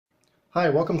Hi,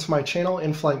 welcome to my channel,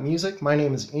 Inflightmuzik. My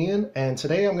name is Ian, and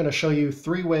today I'm going to show you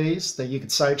 3 ways that you could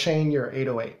sidechain your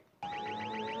 808. 3,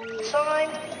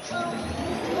 2,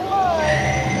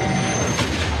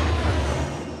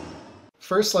 1.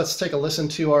 First, let's take a listen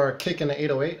to our kick in the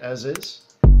 808 as is.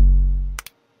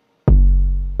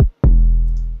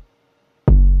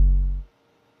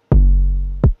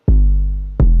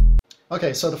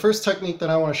 Okay, so the first technique that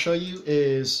I want to show you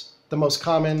is the most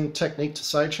common technique to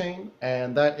sidechain,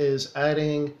 and that is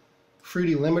adding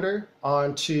Fruity Limiter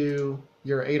onto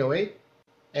your 808.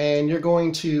 And you're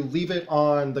going to leave it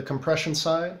on the compression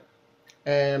side.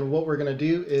 And what we're going to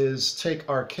do is take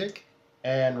our kick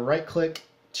and right click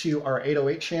to our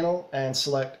 808 channel and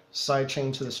select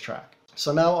sidechain to this track.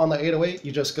 So now on the 808,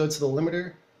 you just go to the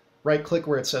limiter, right click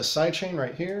where it says sidechain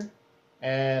right here,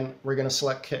 and we're going to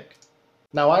select kick.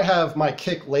 Now I have my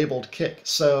kick labeled kick,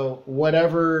 so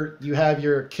whatever you have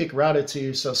your kick routed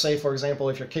to, so say for example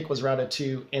if your kick was routed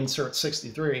to insert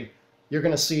 63, you're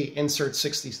going to see insert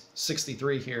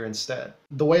 63 here instead.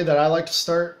 The way that I like to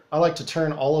start, I like to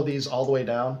turn all of these all the way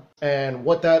down, and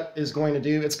what that is going to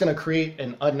do, it's going to create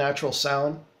an unnatural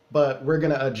sound, but we're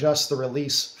going to adjust the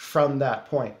release from that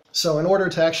point. So in order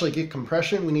to actually get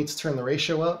compression, we need to turn the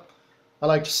ratio up. I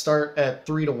like to start at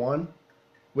 3:1.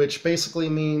 Which basically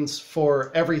means for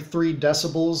every 3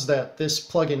 decibels that this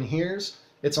plugin hears,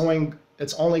 it's only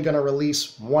going to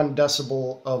release 1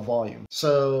 decibel of volume.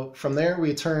 So from there,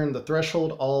 we turn the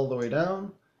threshold all the way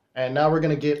down, and now we're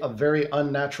going to get a very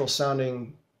unnatural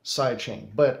sounding sidechain,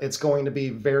 but it's going to be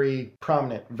very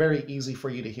prominent, very easy for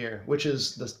you to hear, which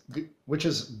is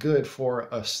good for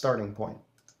a starting point.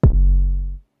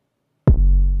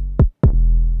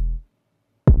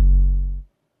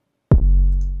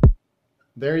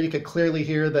 There you could clearly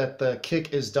hear that the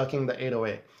kick is ducking the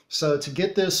 808. So to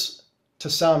get this to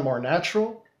sound more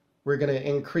natural, we're going to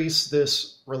increase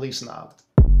this release knob.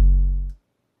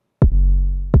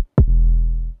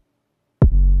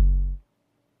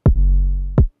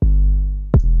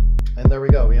 And there we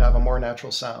go, we have a more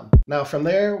natural sound. Now from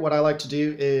there, what I like to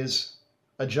do is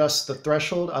adjust the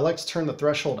threshold. I like to turn the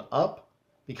threshold up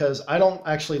because I don't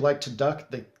actually like to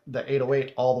duck the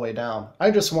 808 all the way down.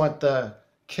 I just want the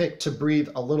kick to breathe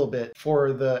a little bit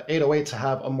for the 808 to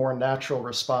have a more natural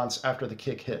response after the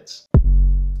kick hits.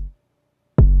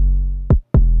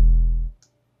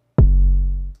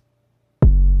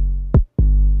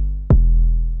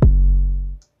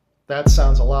 That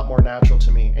sounds a lot more natural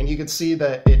to me, and you can see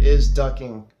that it is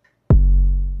ducking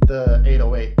the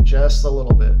 808 just a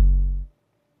little bit.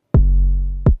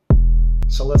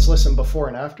 So let's listen before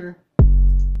and after.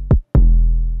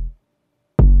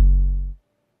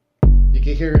 You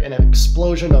can hear an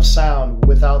explosion of sound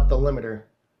without the limiter.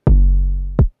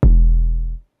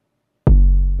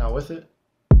 Now with it,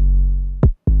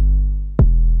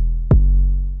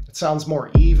 it sounds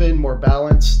more even, more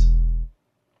balanced.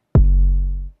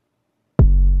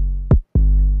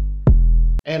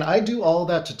 And I do all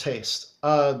that to taste.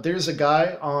 There's a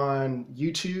guy on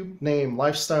YouTube named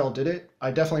Lifestyle Did It.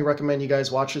 I definitely recommend you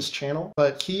guys watch his channel.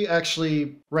 But he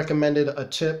actually recommended a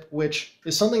tip, which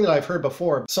is something that I've heard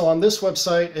before. So on this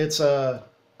website, it's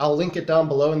I'll link it down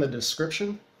below in the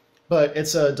description. But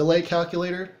it's a delay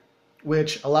calculator,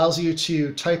 which allows you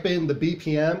to type in the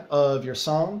BPM of your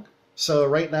song. So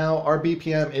right now, our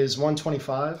BPM is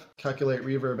 125. Calculate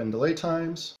reverb and delay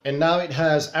times. And now it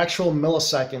has actual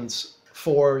milliseconds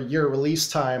for your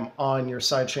release time on your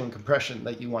sidechain compression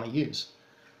that you want to use,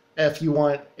 if you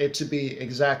want it to be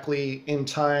exactly in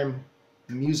time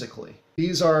musically.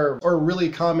 These are really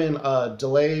common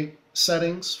delay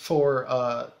settings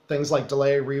for things like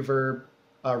delay, reverb,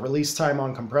 release time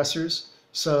on compressors.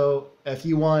 So if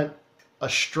you want a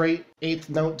straight 8th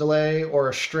note delay or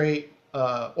a straight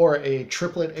or a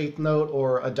triplet 8th note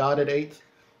or a dotted 8th,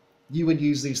 you would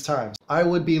use these times. I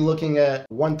would be looking at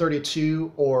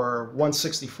 132 or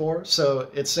 164. So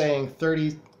it's saying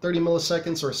 30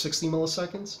 milliseconds or 60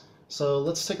 milliseconds. So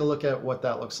let's take a look at what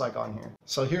that looks like on here.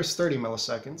 So here's 30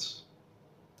 milliseconds.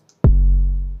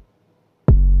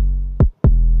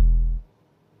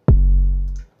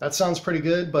 That sounds pretty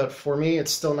good, but for me,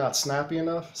 it's still not snappy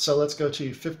enough. So let's go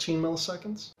to 15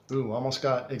 milliseconds. Ooh, almost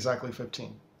got exactly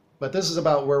 15. But this is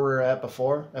about where we were at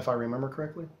before, if I remember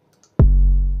correctly.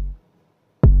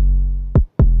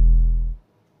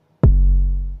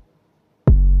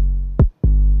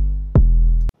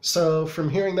 So from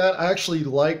hearing that, I actually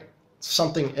like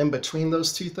something in between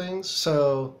those two things.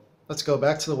 So let's go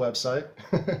back to the website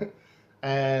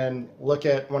and look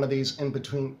at one of these in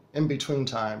between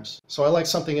times. So I like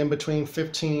something in between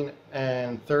 15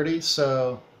 and 30.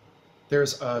 So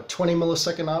There's a 20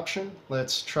 millisecond option.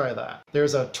 Let's try that.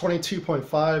 There's a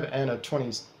 22.5 and a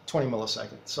 20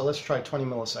 millisecond. So let's try 20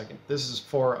 millisecond. This is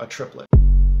for a triplet.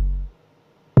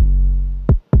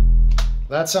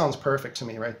 That sounds perfect to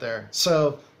me right there.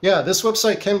 So yeah, this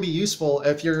website can be useful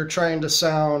if you're trying to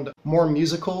sound more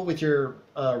musical with your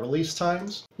release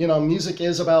times. You know, music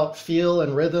is about feel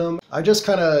and rhythm. I just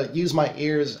kind of use my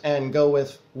ears and go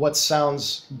with what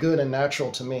sounds good and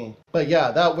natural to me. But yeah,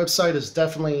 that website is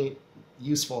definitely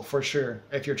useful for sure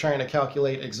if you're trying to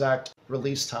calculate exact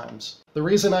release times. The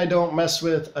reason I don't mess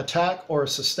with attack or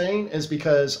sustain is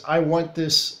because I want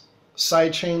this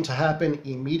sidechain to happen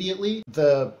immediately.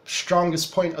 The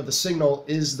strongest point of the signal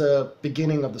is the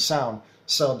beginning of the sound.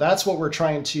 So that's what we're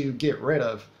trying to get rid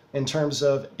of in terms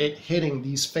of it hitting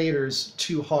these faders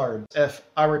too hard. If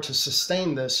I were to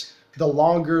sustain this, the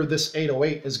longer this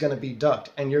 808 is going to be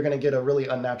ducked and you're going to get a really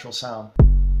unnatural sound.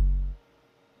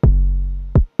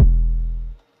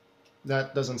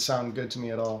 That doesn't sound good to me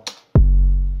at all.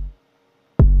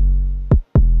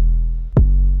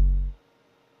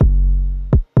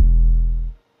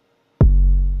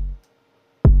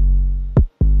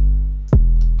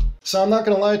 So I'm not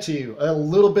going to lie to you, a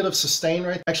little bit of sustain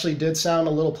right actually did sound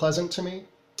a little pleasant to me.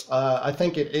 I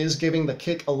think it is giving the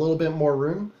kick a little bit more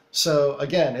room. So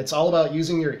again, it's all about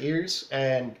using your ears,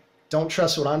 and don't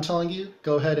trust what I'm telling you.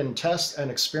 Go ahead and test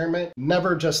and experiment.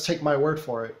 Never just take my word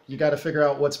for it. You got to figure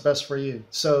out what's best for you.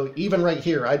 So even right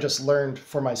here, I just learned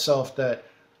for myself that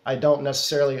I don't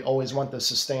necessarily always want the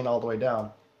sustain all the way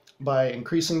down. By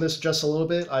increasing this just a little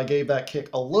bit, I gave that kick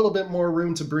a little bit more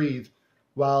room to breathe,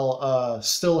 while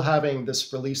still having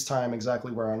this release time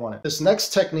exactly where I want it. This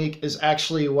next technique is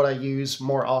actually what I use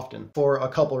more often for a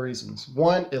couple reasons.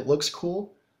 One, it looks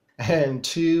cool. And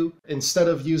two, instead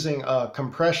of using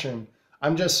compression,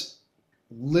 I'm just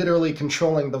literally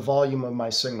controlling the volume of my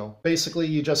signal. Basically,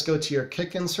 you just go to your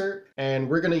kick insert, and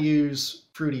we're going to use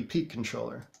Fruity Peak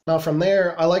Controller. Now from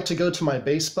there, I like to go to my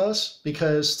bass bus,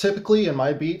 because typically in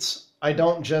my beats, I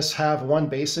don't just have one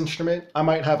bass instrument. I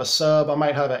might have a sub, I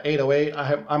might have an 808,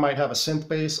 I might have a synth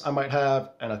bass, I might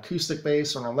have an acoustic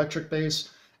bass or an electric bass,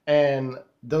 and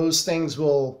those things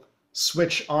will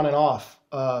switch on and off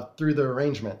through the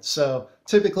arrangement. So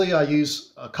typically I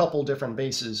use a couple different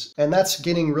basses, and that's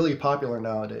getting really popular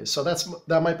nowadays. So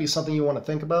that might be something you want to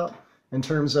think about in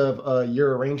terms of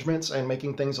your arrangements and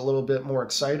making things a little bit more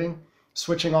exciting.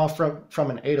 Switching off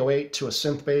from an 808 to a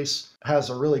synth bass has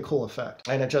a really cool effect,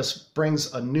 and it just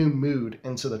brings a new mood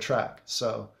into the track.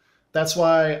 So that's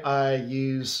why I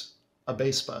use a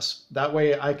bass bus. That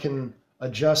way I can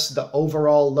adjust the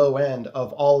overall low end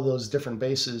of all of those different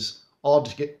basses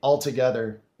all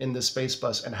together in this bass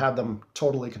bus and have them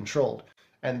totally controlled.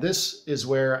 And this is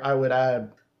where I would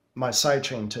add my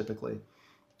sidechain typically.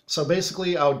 So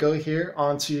basically I would go here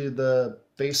onto the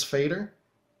bass fader,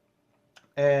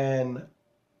 and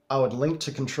I would link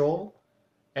to control,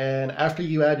 and after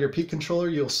you add your peak controller,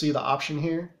 you'll see the option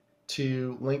here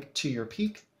to link to your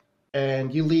peak,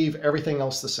 and you leave everything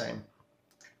else the same.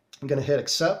 I'm going to hit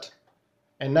accept,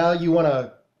 and now you want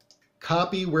to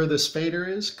copy where this fader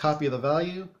is, copy the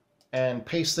value, and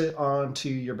paste it onto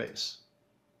your bass.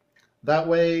 That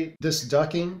way, this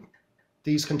ducking,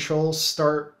 these controls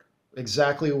start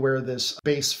exactly where this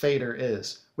bass fader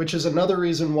is, which is another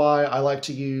reason why I like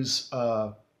to use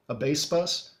a bass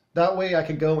bus. That way I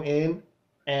could go in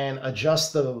and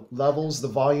adjust the levels, the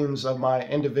volumes of my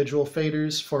individual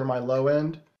faders for my low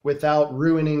end without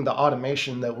ruining the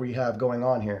automation that we have going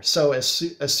on here. So as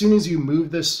soon as you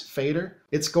move this fader,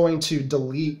 it's going to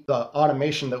delete the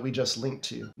automation that we just linked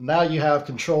to. Now you have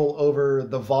control over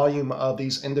the volume of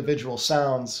these individual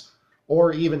sounds,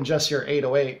 or even just your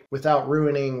 808, without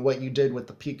ruining what you did with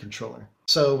the peak controller.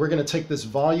 So we're going to take this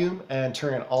volume and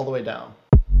turn it all the way down.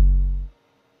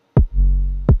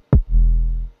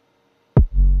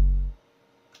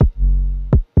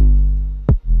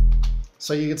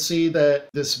 So you can see that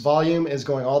this volume is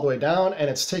going all the way down, and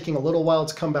it's taking a little while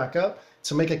to come back up.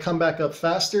 To make it come back up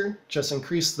faster, just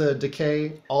increase the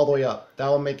decay all the way up. That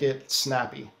will make it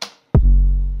snappy.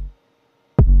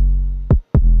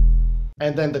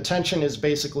 And then the tension is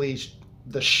basically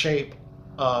the shape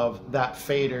of that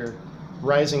fader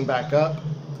rising back up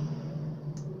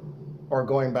or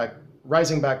going back,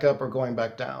 rising back up or going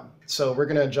back down. So we're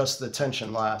gonna adjust the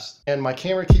tension last. And my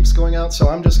camera keeps going out, so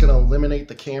I'm just gonna eliminate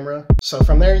the camera. So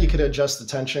from there, you could adjust the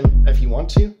tension if you want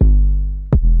to.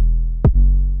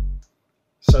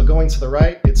 So going to the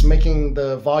right, it's making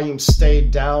the volume stay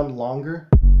down longer.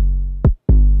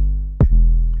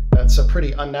 That's a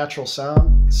pretty unnatural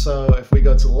sound. So if we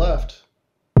go to the left,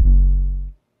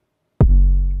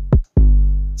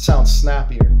 it sounds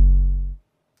snappier.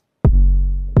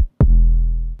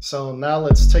 So now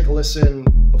let's take a listen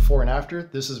before and after.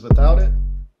 This is without it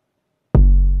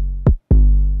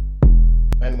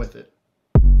and with it.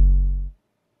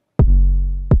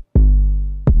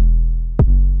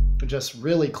 It just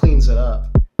really cleans it up.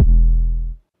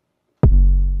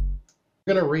 I'm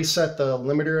going to reset the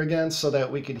limiter again so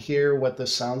that we can hear what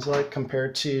this sounds like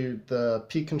compared to the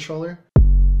peak controller.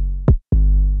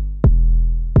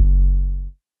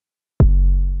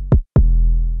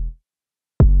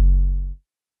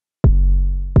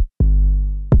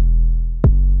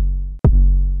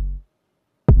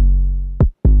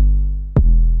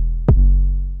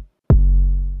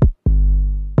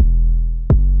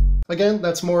 Again,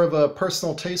 that's more of a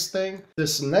personal taste thing.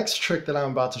 This next trick that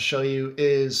I'm about to show you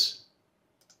is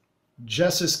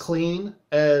just as clean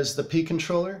as the peak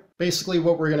controller. Basically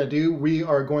what we're going to do, we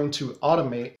are going to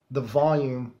automate the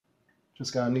volume.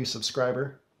 Just got a new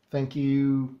subscriber. Thank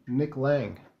you, Nick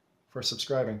Lang, for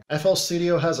subscribing.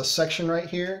 flstudio has a section right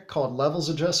here called levels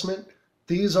adjustment.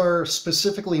 These are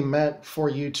specifically meant for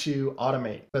you to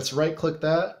automate. Let's right click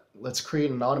that. Let's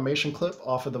create an automation clip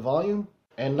off of the volume.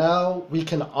 And now we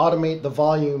can automate the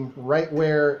volume right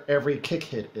where every kick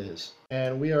hit is.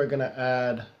 And we are going to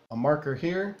add a marker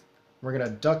here. We're going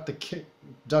to duck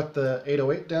the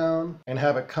 808 down and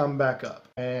have it come back up.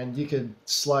 And you could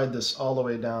slide this all the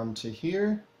way down to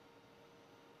here.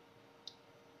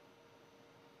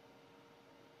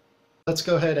 Let's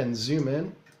go ahead and zoom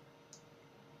in.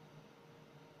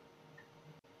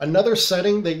 Another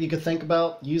setting that you could think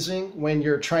about using when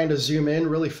you're trying to zoom in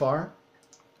really far,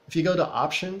 if you go to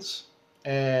options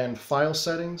and file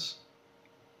settings,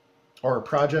 or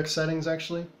project settings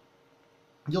actually,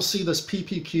 you'll see this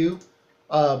PPQ.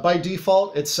 By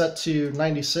default, it's set to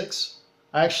 96.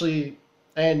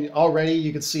 And already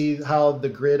you can see how the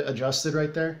grid adjusted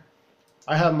right there.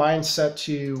 I have mine set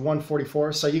to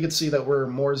 144, so you can see that we're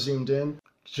more zoomed in.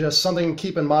 Just something to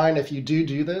keep in mind, if you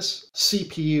do this,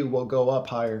 CPU will go up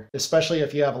higher, especially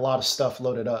if you have a lot of stuff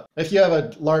loaded up. If you have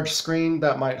a large screen,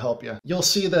 that might help you. You'll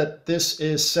see that this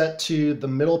is set to the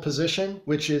middle position,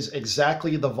 which is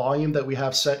exactly the volume that we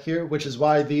have set here, which is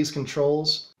why these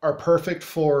controls are perfect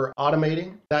for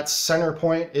automating. That center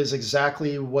point is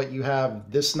exactly what you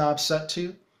have this knob set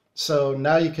to. So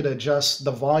now you could adjust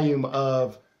the volume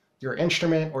of your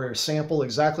instrument or your sample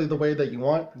exactly the way that you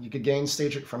want. You could gain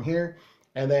stage it from here.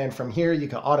 And then from here, you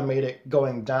can automate it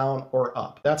going down or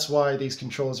up. That's why these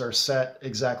controls are set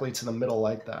exactly to the middle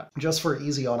like that, just for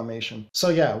easy automation. So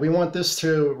yeah, we want this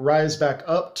to rise back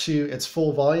up to its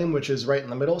full volume, which is right in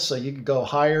the middle. So you could go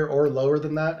higher or lower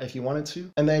than that if you wanted to.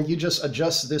 And then you just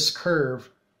adjust this curve,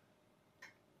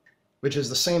 which is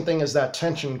the same thing as that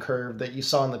tension curve that you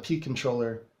saw in the peak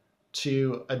controller,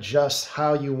 to adjust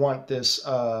how you want this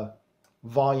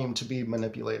volume to be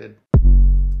manipulated.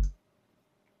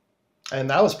 And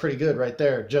that was pretty good right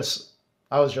there.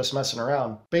 I was just messing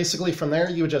around. Basically from there,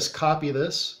 you would just copy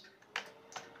this. I'm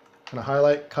gonna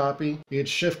highlight, copy. You could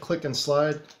shift, click, and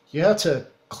slide. You have to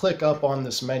click up on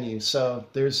this menu. So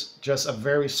there's just a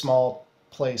very small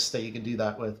place that you can do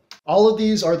that with. All of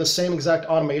these are the same exact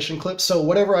automation clips. So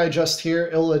whatever I adjust here,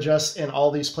 it'll adjust in all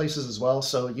these places as well.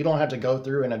 So you don't have to go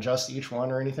through and adjust each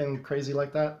one or anything crazy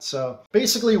like that. So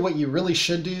basically what you really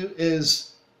should do is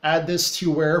add this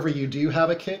to wherever you do have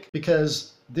a kick,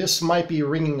 because this might be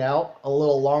ringing out a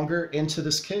little longer into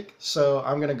this kick. So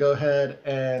I'm going to go ahead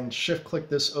and shift click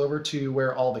this over to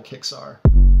where all the kicks are.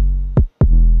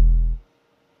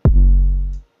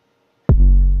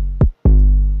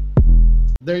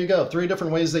 There you go, 3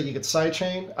 different ways that you could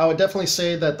sidechain. I would definitely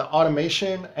say that the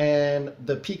automation and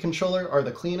the peak controller are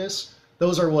the cleanest.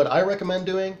 Those are what I recommend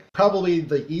doing. Probably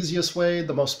the easiest way,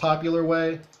 the most popular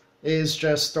way, is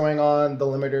just throwing on the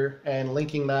limiter and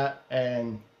linking that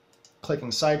and clicking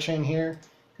sidechain here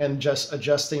and just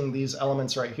adjusting these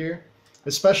elements right here.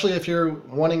 Especially if you're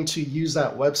wanting to use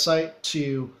that website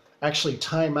to actually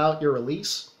time out your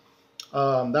release.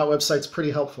 That website's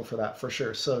pretty helpful for that, for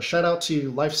sure. So shout out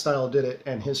to Lifestyle Did It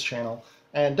and his channel.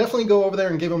 And definitely go over there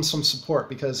and give him some support,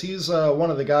 because he's one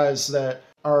of the guys that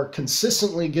are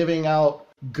consistently giving out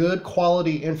good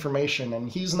quality information, and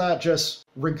he's not just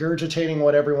regurgitating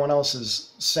what everyone else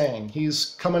is saying.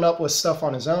 He's coming up with stuff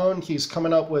on his own. He's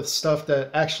coming up with stuff that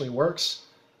actually works,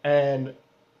 and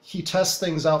he tests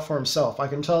things out for himself. I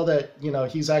can tell that, you know,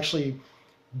 he's actually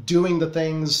doing the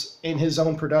things in his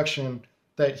own production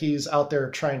that he's out there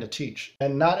trying to teach.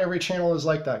 And not every channel is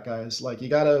like that, guys. Like, you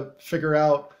gotta figure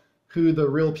out who the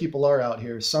real people are out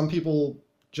here. Some people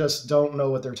just don't know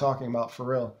what they're talking about for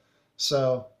real.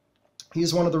 So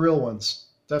he's one of the real ones.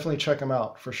 Definitely check him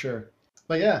out for sure.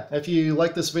 But yeah, if you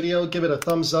like this video, give it a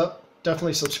thumbs up.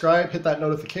 Definitely subscribe, hit that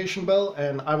notification bell,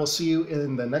 and I will see you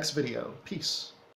in the next video. Peace.